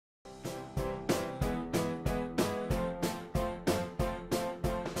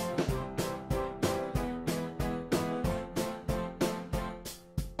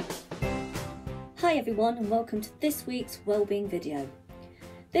Hi everyone and welcome to this week's wellbeing video.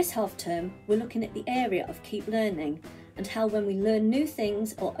 This half term we're looking at the area of keep learning and how when we learn new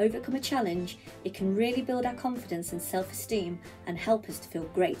things or overcome a challenge it can really build our confidence and self-esteem and help us to feel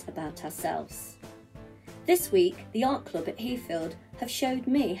great about ourselves. This week the art club at Heathfield have showed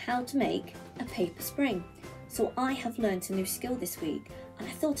me how to make a paper spring, so I have learnt a new skill this week and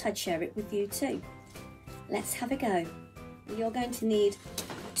I thought I'd share it with you too. Let's have a go. You're going to need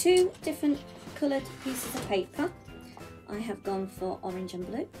two different coloured pieces of paper. I have gone for orange and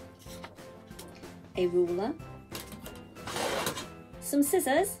blue, a ruler, some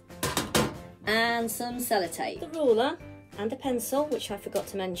scissors and some sellotape. The ruler and a pencil, which I forgot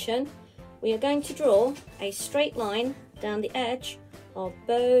to mention. We are going to draw a straight line down the edge of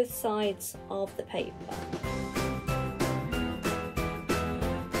both sides of the paper.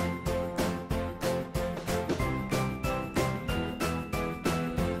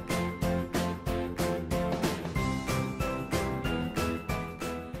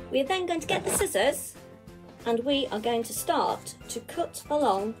 We are then going to get the scissors and we are going to start to cut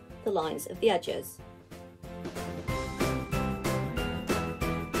along the lines of the edges.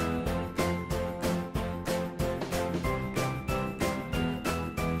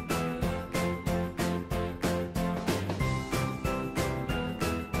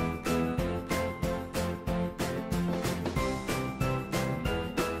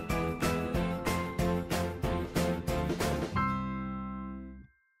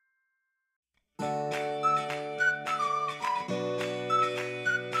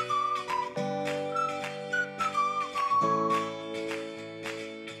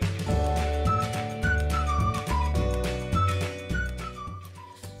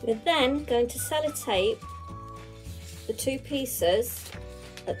 We're then going to sellotape the two pieces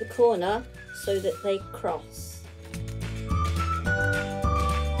at the corner so that they cross.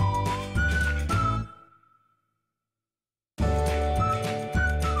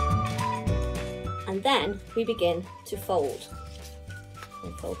 And then we begin to fold.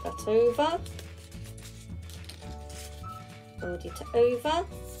 And fold that over, fold it over.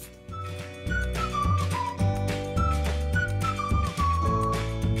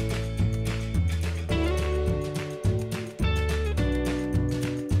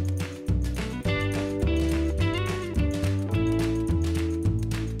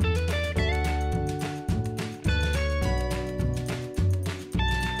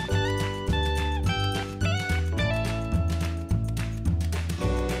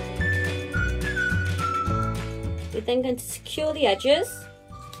 We're then going to secure the edges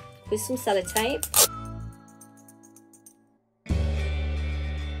with some sellotape.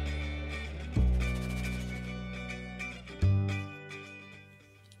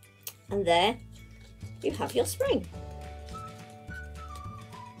 And there you have your spring.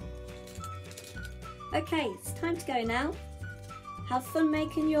 Okay, it's time to go now. Have fun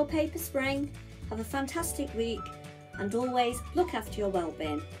making your paper spring. Have a fantastic week and always look after your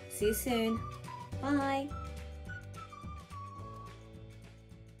well-being. See you soon. Bye.